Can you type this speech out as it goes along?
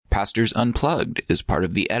Pastors Unplugged is part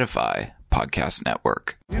of the Edify podcast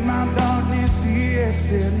network. In my darkness, he has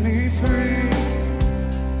set me free.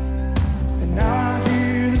 And now I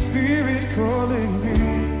hear the Spirit calling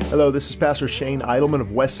me. Hello, this is Pastor Shane Idleman of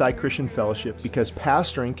Westside Christian Fellowship. Because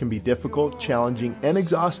pastoring can be difficult, challenging, and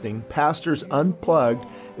exhausting, Pastors Unplugged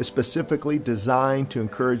is specifically designed to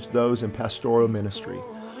encourage those in pastoral ministry.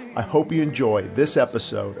 I hope you enjoy this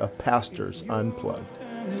episode of Pastors Unplugged.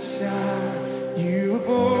 You were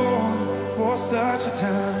born for such a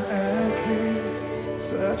time as this,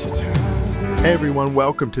 such a time as this. Hey everyone,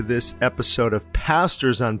 welcome to this episode of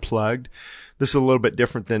Pastors Unplugged. This is a little bit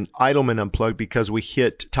different than Idleman Unplugged because we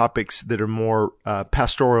hit topics that are more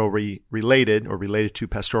pastoral related or related to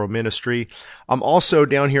pastoral ministry. I'm also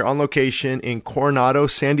down here on location in Coronado,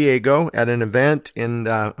 San Diego at an event, and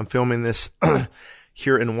I'm filming this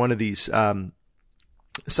here in one of these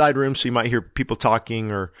side rooms, so you might hear people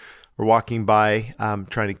talking or walking by. I'm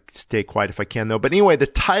trying to stay quiet if I can, though. But anyway, the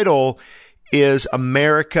title is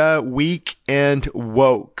America Weak and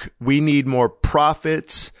Woke. We need more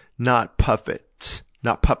prophets, not puppets.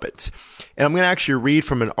 And I'm going to actually read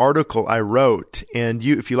from an article I wrote. And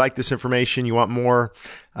if you like this information, you want more,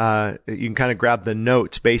 you can kind of grab the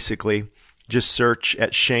notes, basically. Just search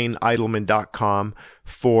at ShaneIdleman.com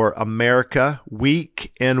for America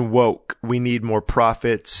Weak and Woke. We need more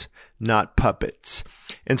prophets, not puppets.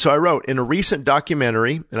 And so I wrote, in a recent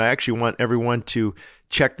documentary, and I actually want everyone to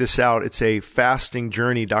check this out. It's a fasting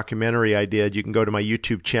journey documentary I did. You can go to my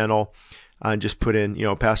YouTube channel and just put in,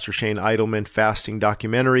 Pastor Shane Idleman fasting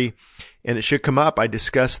documentary, and it should come up. I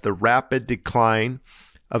discussed the rapid decline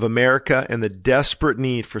of America and the desperate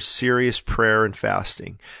need for serious prayer and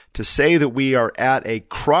fasting. To say that we are at a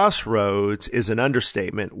crossroads is an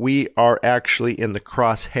understatement. We are actually in the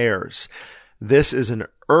crosshairs. This is an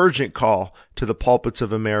urgent call to the pulpits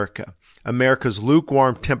of America. America's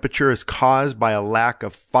lukewarm temperature is caused by a lack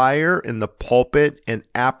of fire in the pulpit and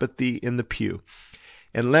apathy in the pew.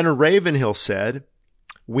 And Leonard Ravenhill said,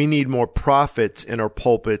 we need more prophets in our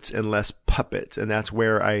pulpits and less puppets. And that's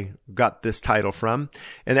where I got this title from.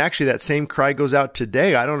 And actually that same cry goes out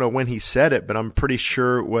today. I don't know when he said it, but I'm pretty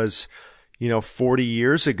sure it was, 40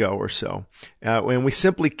 years ago or so. And we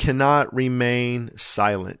simply cannot remain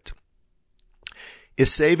silent. Is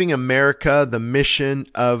saving America the mission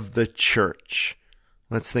of the church?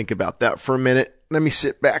 Let's think about that for a minute. Let me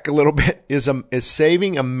sit back a little bit. Is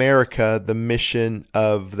saving America the mission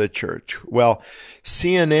of the church? Well,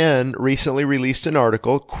 CNN recently released an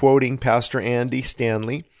article quoting Pastor Andy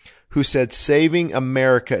Stanley, who said saving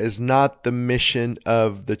America is not the mission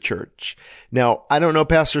of the church. Now, I don't know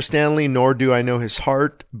Pastor Stanley, nor do I know his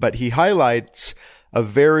heart, but he highlights a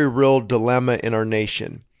very real dilemma in our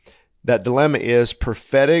nation. That dilemma is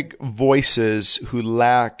prophetic voices who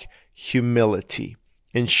lack humility.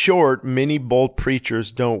 In short, many bold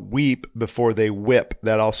preachers don't weep before they whip.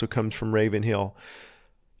 That also comes from Ravenhill.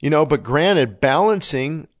 But granted,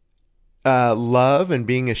 balancing love and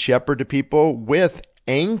being a shepherd to people with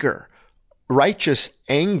anger, righteous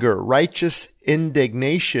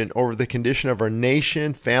indignation over the condition of our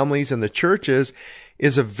nation, families, and the churches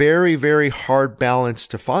is a very, very hard balance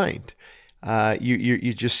to find.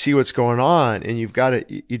 You just see what's going on, and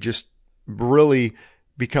you just really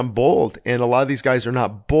become bold. And a lot of these guys are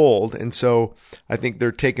not bold. And so I think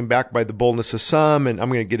they're taken back by the boldness of some. And I'm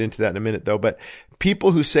going to get into that in a minute though. But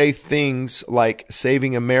people who say things like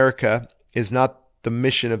saving America is not the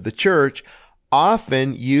mission of the church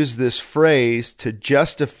often use this phrase to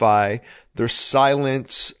justify their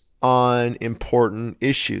silence on important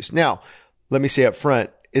issues. Now, let me say up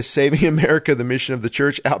front, is saving America the mission of the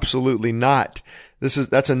church? Absolutely not.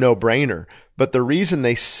 That's a no-brainer. But the reason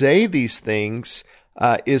they say these things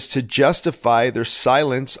is to justify their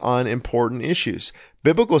silence on important issues.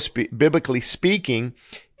 Biblically speaking,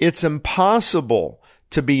 it's impossible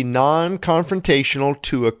to be non-confrontational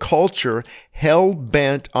to a culture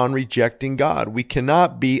hell-bent on rejecting God. We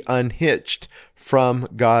cannot be unhitched from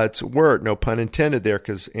God's word. No pun intended there,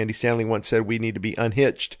 because Andy Stanley once said we need to be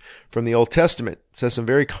unhitched from the Old Testament. It says some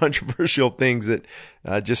very controversial things that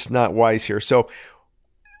just not wise here. So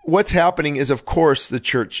what's happening is, of course, the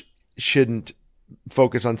church shouldn't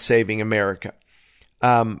focus on saving America.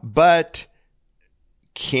 But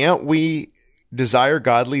can't we desire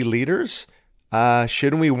godly leaders?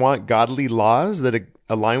 Shouldn't we want godly laws that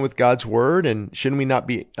align with God's word? And shouldn't we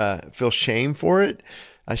not feel shame for it?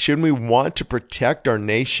 Shouldn't we want to protect our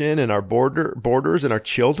nation and our borders and our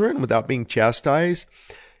children without being chastised?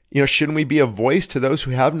 Shouldn't we be a voice to those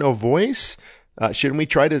who have no voice? Shouldn't we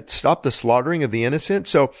try to stop the slaughtering of the innocent?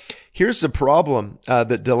 So here's the problem,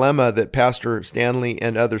 the dilemma that Pastor Stanley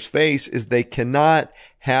and others face is they cannot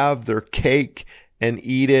have their cake and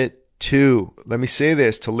eat it too. Let me say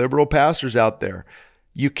this to liberal pastors out there.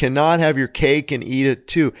 You cannot have your cake and eat it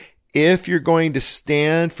too. If you're going to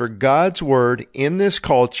stand for God's word in this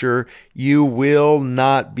culture, you will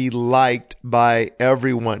not be liked by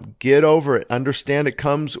everyone. Get over it. Understand it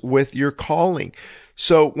comes with your calling.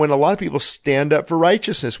 So when a lot of people stand up for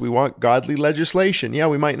righteousness, we want godly legislation. Yeah,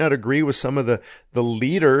 we might not agree with some of the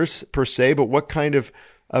leaders per se, but what kind of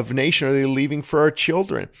nation are they leaving for our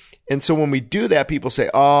children? And so when we do that, people say,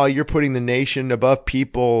 oh, you're putting the nation above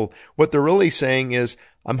people. What they're really saying is,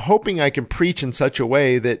 I'm hoping I can preach in such a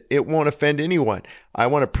way that it won't offend anyone. I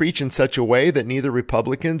want to preach in such a way that neither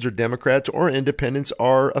Republicans or Democrats or independents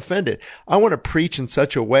are offended. I want to preach in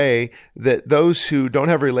such a way that those who don't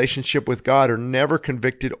have a relationship with God are never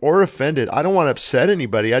convicted or offended. I don't want to upset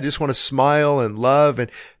anybody. I just want to smile and love.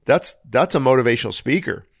 And that's a motivational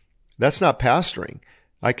speaker. That's not pastoring.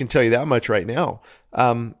 I can tell you that much right now.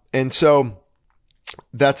 And so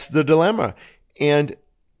that's the dilemma. And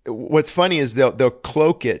what's funny is they'll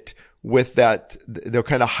cloak it with that. They'll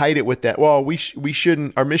kind of hide it with that. Well, we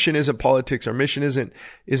shouldn't, our mission isn't politics. Our mission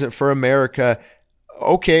isn't for America.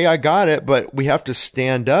 Okay, I got it, but we have to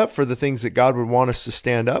stand up for the things that God would want us to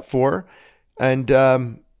stand up for. And,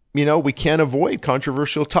 we can't avoid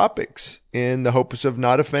controversial topics in the hopes of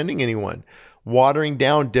not offending anyone. Watering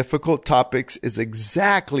down difficult topics is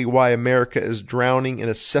exactly why America is drowning in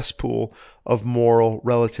a cesspool of moral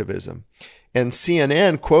relativism. And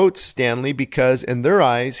CNN quotes Stanley because in their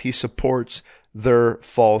eyes, he supports their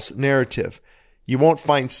false narrative. You won't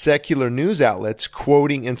find secular news outlets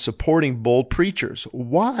quoting and supporting bold preachers.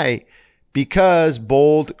 Why? Because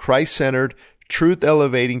bold, Christ-centered,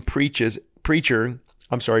 truth-elevating preaching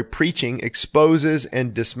exposes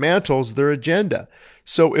and dismantles their agenda.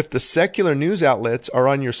 So if the secular news outlets are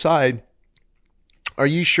on your side, are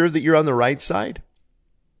you sure that you're on the right side?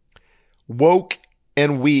 Woke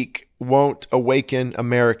and weak won't awaken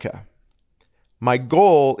America. My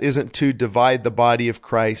goal isn't to divide the body of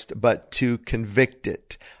Christ, but to convict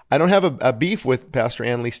it. I don't have a beef with Pastor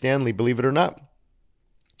Andy Stanley, believe it or not.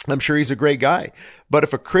 I'm sure he's a great guy. But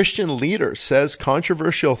if a Christian leader says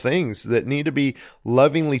controversial things that need to be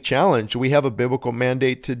lovingly challenged, we have a biblical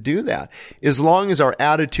mandate to do that. As long as our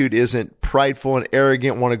attitude isn't prideful and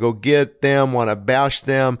arrogant, want to go get them, want to bash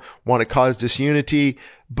them, want to cause disunity.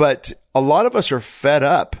 But a lot of us are fed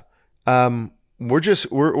up.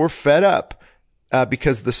 We're fed up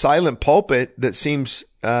because the silent pulpit that seems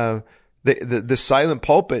the silent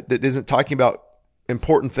pulpit that isn't talking about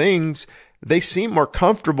important things, they seem more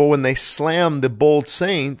comfortable when they slam the bold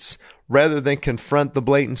saints rather than confront the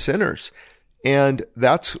blatant sinners. And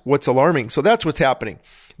that's what's alarming. So that's what's happening.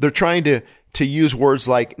 They're trying to use words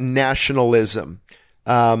like nationalism,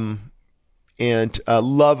 and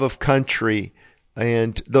love of country.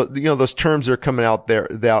 And those terms that are coming out there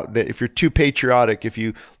that if you're too patriotic, if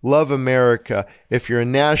you love America, if you're a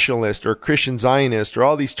nationalist or a Christian Zionist or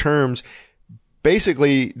all these terms,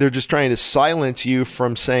 basically they're just trying to silence you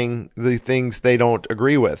from saying the things they don't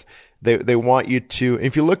agree with. They want you to,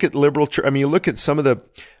 if you look at liberal church, you look at some of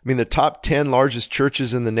the top 10 largest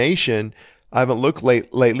churches in the nation. I haven't looked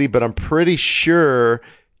lately, but I'm pretty sure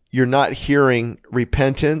you're not hearing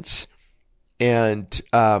repentance and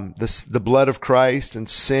the blood of Christ and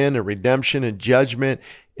sin and redemption and judgment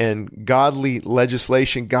and godly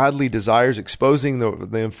legislation, godly desires, exposing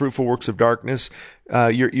the unfruitful works of darkness.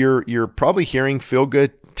 You're probably hearing feel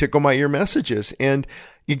good, tickle my ear messages. And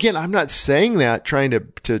again, I'm not saying that trying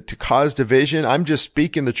to cause division. I'm just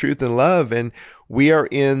speaking the truth in love. And we are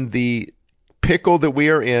in the pickle that we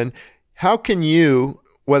are in. How can you,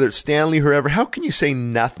 whether it's Stanley or whoever, how can you say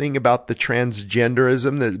nothing about the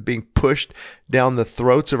transgenderism that's being pushed down the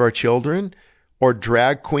throats of our children, or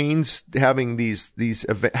drag queens having these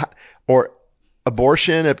events, or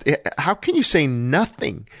abortion? How can you say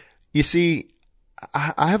nothing? You see,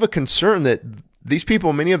 I have a concern that these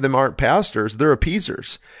people, many of them aren't pastors, they're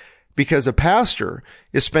appeasers. Because a pastor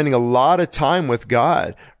is spending a lot of time with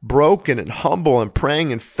God, broken and humble and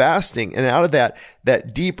praying and fasting. And out of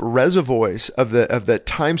that deep reservoirs of the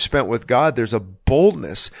time spent with God, there's a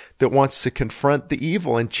boldness that wants to confront the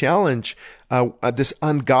evil and challenge this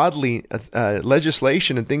ungodly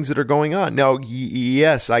legislation and things that are going on. Now,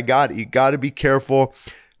 yes, I got it. You got to be careful.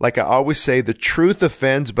 Like I always say, the truth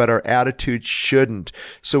offends, but our attitude shouldn't.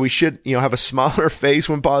 So we should, have a smile on our face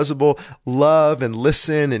when possible, love and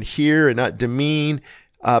listen and hear and not demean.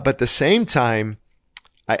 But at the same time,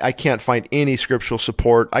 I can't find any scriptural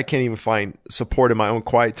support. I can't even find support in my own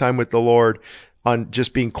quiet time with the Lord on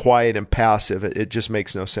just being quiet and passive. It just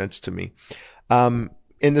makes no sense to me. In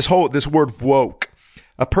this word woke,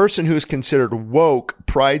 a person who is considered woke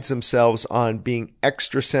prides themselves on being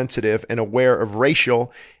extra sensitive and aware of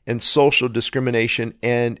racial and social discrimination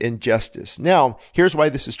and injustice. Now, here's why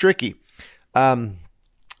this is tricky.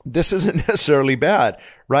 This isn't necessarily bad,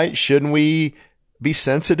 right? Shouldn't we be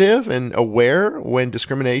sensitive and aware when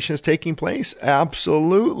discrimination is taking place?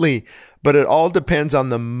 Absolutely. But it all depends on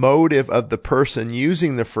the motive of the person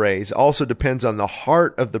using the phrase. Also depends on the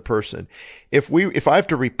heart of the person. If I have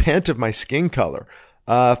to repent of my skin color,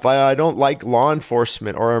 if I don't like law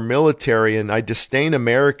enforcement or our military, and I disdain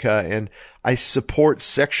America, and I support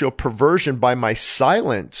sexual perversion by my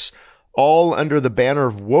silence, all under the banner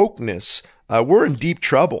of wokeness, we're in deep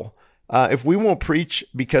trouble. If we won't preach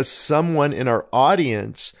because someone in our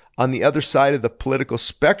audience on the other side of the political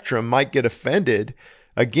spectrum might get offended,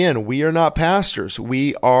 again, we are not pastors.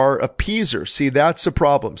 We are appeasers. See, that's the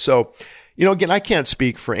problem. So, again, I can't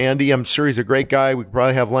speak for Andy. I'm sure he's a great guy. We could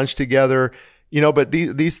probably have lunch together. But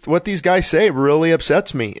what these guys say really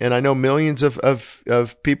upsets me. And I know millions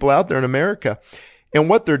of people out there in America. And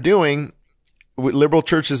what they're doing, liberal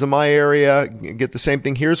churches in my area get the same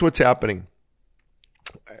thing. Here's what's happening.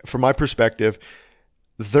 From my perspective,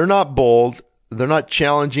 they're not bold. They're not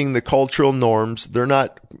challenging the cultural norms. They're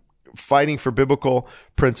not fighting for biblical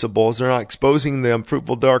principles. They're not exposing the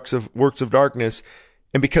unfruitful works of darkness.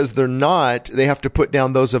 And because they're not, they have to put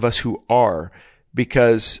down those of us who are,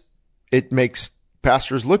 because it makes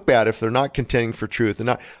pastors look bad if they're not contending for truth. And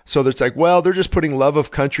not, so it's like, well, they're just putting love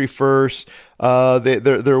of country first. They're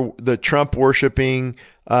the Trump worshiping,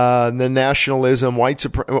 the nationalism, white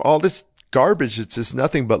supremacy, all this garbage. It's just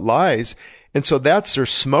nothing but lies. And so that's their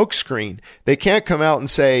smokescreen. They can't come out and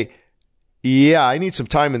say, yeah, I need some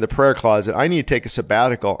time in the prayer closet. I need to take a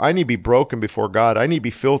sabbatical. I need to be broken before God. I need to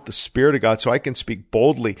be filled with the Spirit of God so I can speak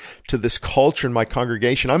boldly to this culture in my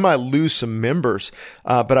congregation. I might lose some members,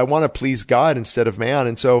 but I want to please God instead of man.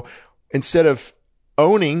 And so instead of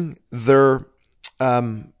owning their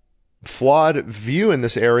flawed view in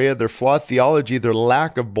this area, their flawed theology, their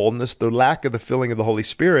lack of boldness, their lack of the filling of the Holy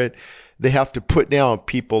Spirit, they have to put down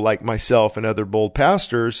people like myself and other bold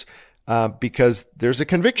pastors because there's a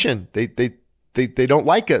conviction. They don't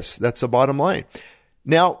like us. That's the bottom line.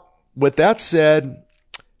 Now, with that said,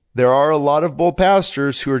 there are a lot of bold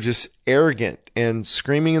pastors who are just arrogant and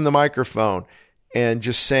screaming in the microphone and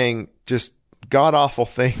just saying just god-awful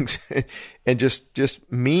things and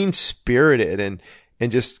just mean-spirited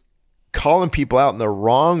and just calling people out in the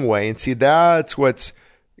wrong way. And see, that's what's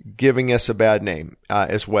giving us a bad name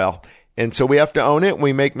as well. And so we have to own it. When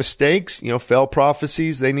we make mistakes, failed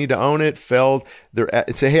prophecies, they need to own it. Failed,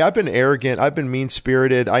 say, hey, I've been arrogant. I've been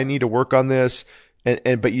mean-spirited. I need to work on this.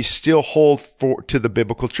 But you still hold to the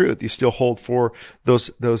biblical truth. You still hold for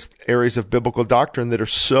those areas of biblical doctrine that are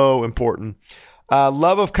so important.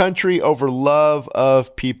 Love of country over love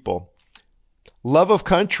of people. Love of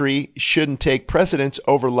country shouldn't take precedence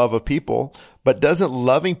over love of people, but doesn't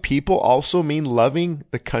loving people also mean loving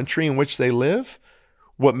the country in which they live?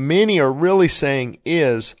 What many are really saying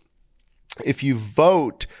is, if you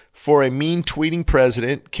vote for a mean tweeting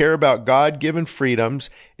president, care about God-given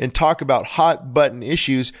freedoms, and talk about hot button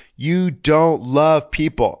issues, you don't love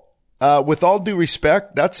people. With all due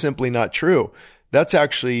respect, that's simply not true. That's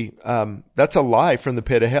actually, that's a lie from the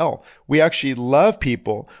pit of hell. We actually love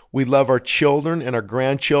people. We love our children and our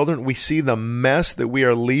grandchildren. We see the mess that we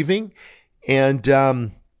are leaving, and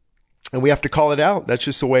we have to call it out. That's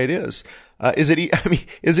just the way it is. Is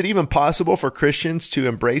it even possible for Christians to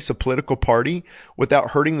embrace a political party without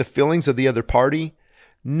hurting the feelings of the other party?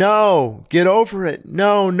 No, get over it.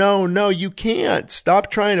 No, you can't. Stop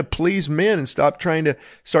trying to please men and start trying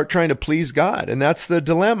to please God. And that's the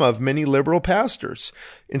dilemma of many liberal pastors.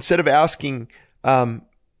 Instead of asking, how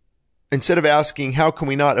can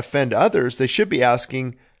we not offend others? They should be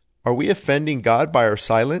asking, are we offending God by our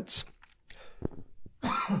silence?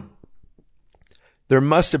 There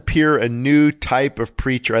must appear a new type of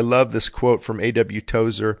preacher. I love this quote from A.W.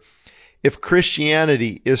 Tozer. If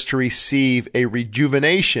Christianity is to receive a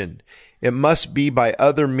rejuvenation, it must be by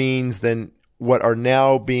other means than what are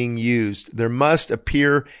now being used. There must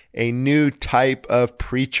appear a new type of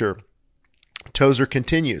preacher. Tozer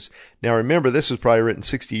continues. Now remember, this was probably written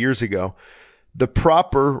 60 years ago. The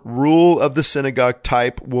proper rule of the synagogue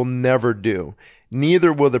type will never do.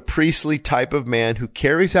 Neither will the priestly type of man who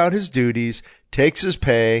carries out his duties, takes his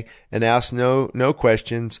pay, and asks no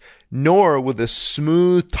questions, nor will the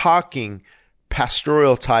smooth talking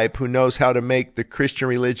pastoral type who knows how to make the Christian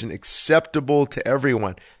religion acceptable to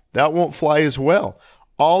everyone. That won't fly as well.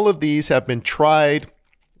 All of these have been tried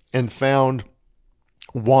and found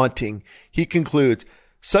wanting. He concludes,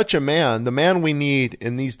 such a man, the man we need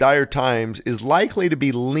in these dire times, is likely to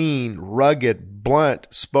be lean, rugged, blunt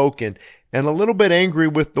spoken, and a little bit angry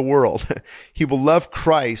with the world. He will love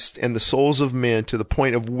Christ and the souls of men to the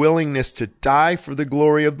point of willingness to die for the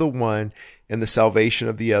glory of the one and the salvation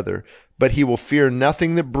of the other. But he will fear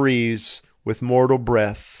nothing that breathes with mortal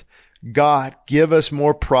breath. God, give us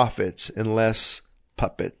more prophets and less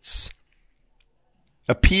puppets.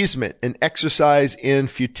 Appeasement, an exercise in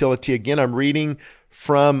futility. Again, I'm reading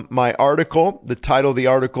from my article. The title of the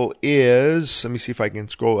article is, let me see if I can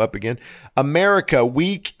scroll up again. America,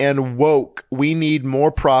 Weak and Woke. We need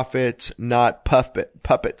more prophets, not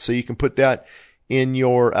puppets. So you can put that in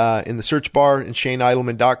your, in the search bar in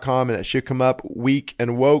ShaneIdleman.com, and that should come up. Weak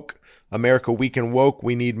and Woke. America, Weak and Woke.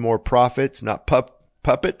 We need more prophets, not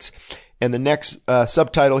puppets. And the next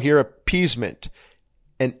subtitle here, Appeasement,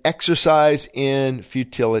 an exercise in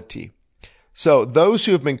futility. So those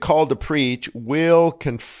who have been called to preach will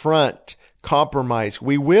confront compromise.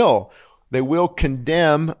 They will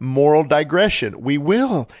condemn moral digression.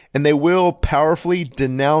 And they will powerfully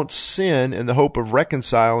denounce sin in the hope of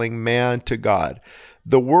reconciling man to God.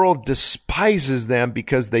 The world despises them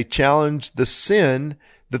because they challenge the sin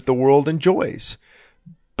that the world enjoys.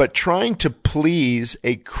 But trying to please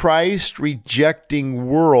a Christ-rejecting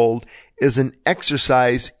world is an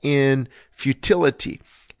exercise in futility.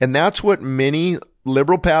 And that's what many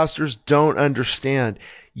liberal pastors don't understand.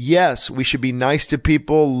 Yes, we should be nice to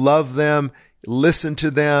people, love them, listen to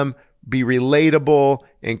them, be relatable,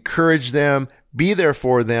 encourage them, be there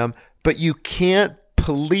for them, but you can't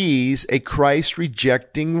please a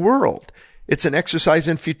Christ-rejecting world. It's an exercise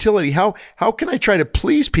in futility. How can I try to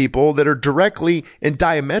please people that are directly and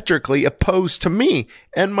diametrically opposed to me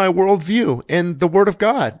and my worldview and the Word of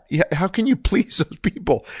God? How can you please those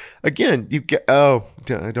people? Again, don't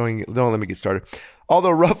let me get started.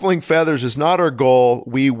 Although ruffling feathers is not our goal,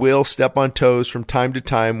 we will step on toes from time to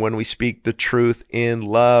time when we speak the truth in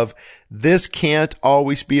love. This can't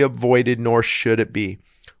always be avoided, nor should it be.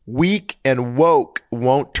 Weak and woke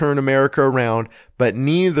won't turn America around, but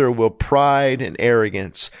neither will pride and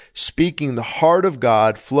arrogance. Speaking the heart of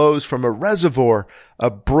God flows from a reservoir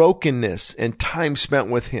of brokenness and time spent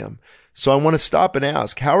with Him. So I want to stop and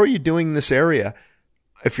ask, how are you doing in this area?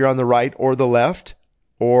 If you're on the right or the left,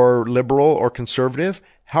 or liberal or conservative,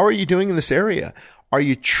 how are you doing in this area? Are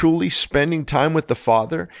you truly spending time with the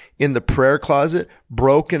Father in the prayer closet,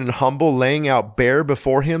 broken and humble, laying out bare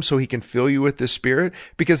before Him so He can fill you with the Spirit?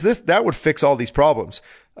 Because that would fix all these problems.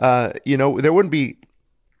 There wouldn't be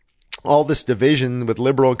all this division with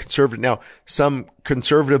liberal and conservative. Now, some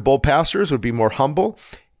conservative, bold pastors would be more humble,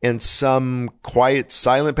 and some quiet,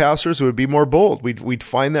 silent pastors would be more bold. We'd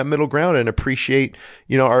find that middle ground and appreciate,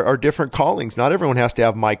 our different callings. Not everyone has to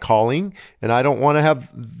have my calling, and I don't want to have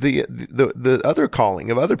the other calling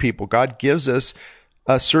of other people. God gives us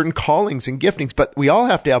certain callings and giftings, but we all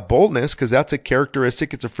have to have boldness because that's a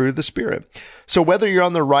characteristic. It's a fruit of the Spirit. So whether you're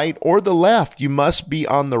on the right or the left, you must be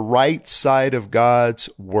on the right side of God's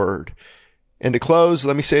Word. And to close,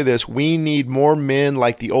 let me say this. We need more men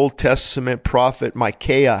like the Old Testament prophet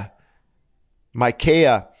Micaiah,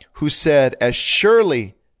 who said, as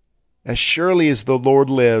surely as the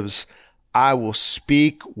Lord lives, I will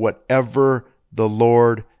speak whatever the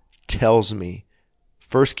Lord tells me.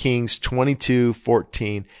 1 Kings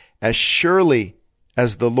 22:14. As surely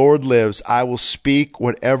as the Lord lives, I will speak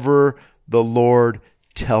whatever the Lord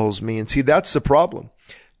tells me. And see, that's the problem.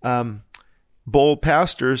 Bold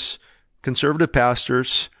pastors, conservative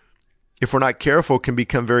pastors, if we're not careful, can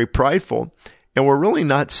become very prideful. And we're really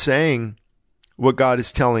not saying what God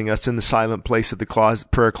is telling us in the silent place of the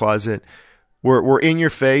prayer closet. We're in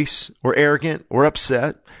your face. We're arrogant. We're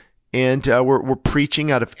upset. And we're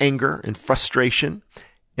preaching out of anger and frustration.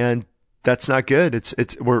 And that's not good.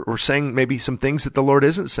 We're saying maybe some things that the Lord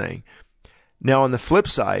isn't saying. Now, on the flip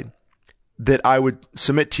side, that I would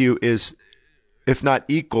submit to you is, if not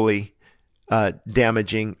equally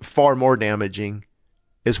damaging, far more damaging,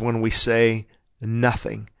 is when we say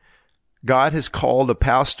nothing. God has called a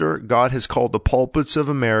pastor, God has called the pulpits of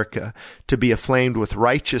America to be aflamed with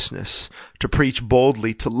righteousness, to preach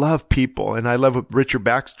boldly, to love people. And I love what Richard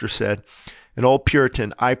Baxter said, an old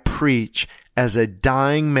Puritan, I preach as a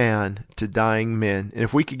dying man to dying men. And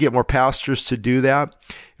if we could get more pastors to do that,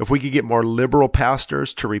 if we could get more liberal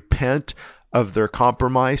pastors to repent of their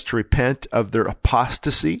compromise, to repent of their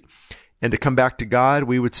apostasy, and to come back to God,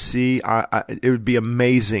 we would see, it would be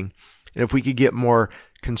amazing. And if we could get more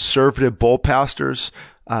conservative bull pastors,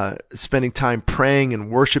 spending time praying and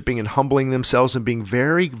worshiping and humbling themselves and being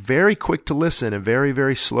very, very quick to listen and very,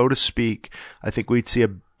 very slow to speak, I think we'd see a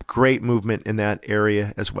great movement in that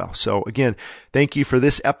area as well. So again, thank you for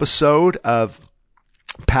this episode of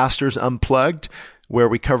Pastors Unplugged, where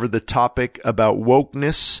we covered the topic about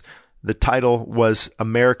wokeness. The title was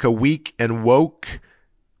America Weak and Woke.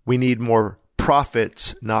 We need more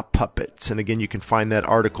prophets, not puppets. And again, you can find that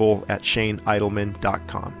article at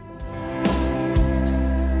ShaneIdleman.com.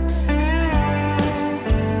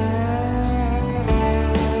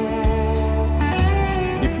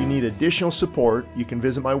 If you need additional support, you can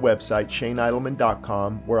visit my website,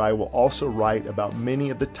 ShaneIdleman.com, where I will also write about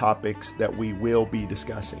many of the topics that we will be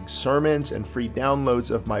discussing. Sermons and free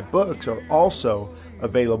downloads of my books are also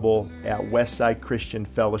available at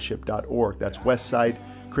westsidechristianfellowship.org. That's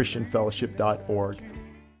westsidechristianfellowship.org.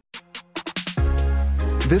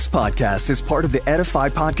 This podcast is part of the Edify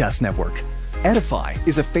Podcast Network. Edify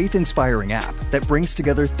is a faith-inspiring app that brings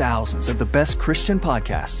together thousands of the best Christian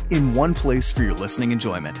podcasts in one place for your listening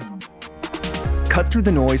enjoyment. Cut through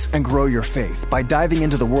the noise and grow your faith by diving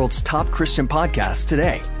into the world's top Christian podcasts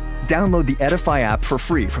today. Download the Edify app for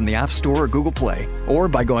free from the App Store or Google Play, or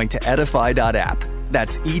by going to edify.app.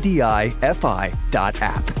 That's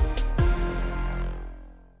EDIFI.app.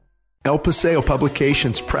 El Paseo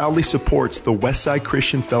Publications proudly supports the Westside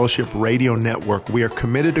Christian Fellowship Radio Network. We are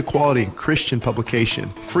committed to quality and Christian publication.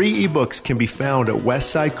 Free ebooks can be found at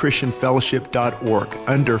westsidechristianfellowship.org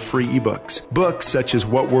under free ebooks. Books such as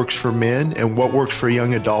What Works for Men and What Works for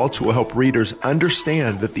Young Adults will help readers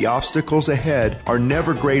understand that the obstacles ahead are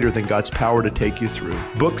never greater than God's power to take you through.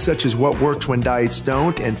 Books such as What Works When Diets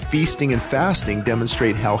Don't and Feasting and Fasting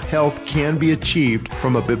demonstrate how health can be achieved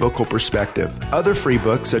from a biblical perspective. Other free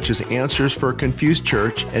books such as Answers for a Confused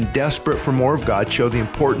Church and Desperate for More of God show the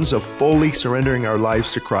importance of fully surrendering our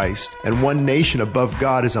lives to Christ. And One Nation Above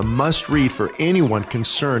God is a must-read for anyone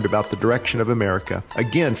concerned about the direction of America.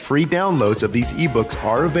 Again, free downloads of these ebooks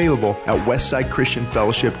are available at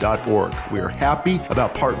westsidechristianfellowship.org. We are happy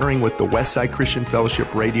about partnering with the Westside Christian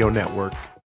Fellowship Radio Network.